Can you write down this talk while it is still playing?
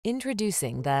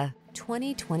Introducing the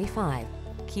 2025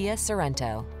 Kia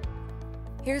Sorento.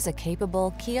 Here's a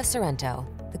capable Kia Sorento,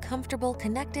 the comfortable,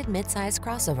 connected midsize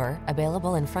crossover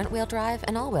available in front-wheel drive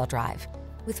and all-wheel drive.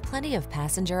 With plenty of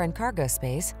passenger and cargo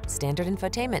space, standard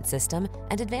infotainment system,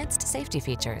 and advanced safety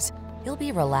features, you'll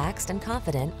be relaxed and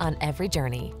confident on every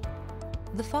journey.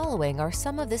 The following are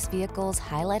some of this vehicle's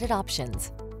highlighted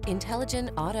options: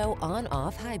 intelligent auto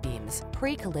on-off high beams,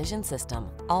 pre-collision system,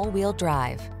 all-wheel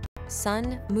drive,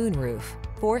 sun, moonroof,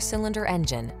 4-cylinder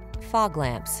engine, fog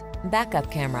lamps,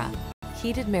 backup camera,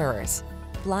 heated mirrors,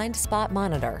 blind spot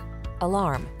monitor,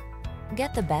 alarm.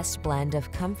 Get the best blend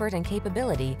of comfort and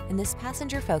capability in this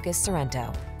passenger-focused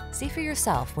Sorento. See for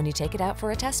yourself when you take it out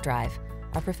for a test drive.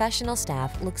 Our professional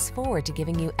staff looks forward to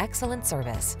giving you excellent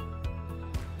service.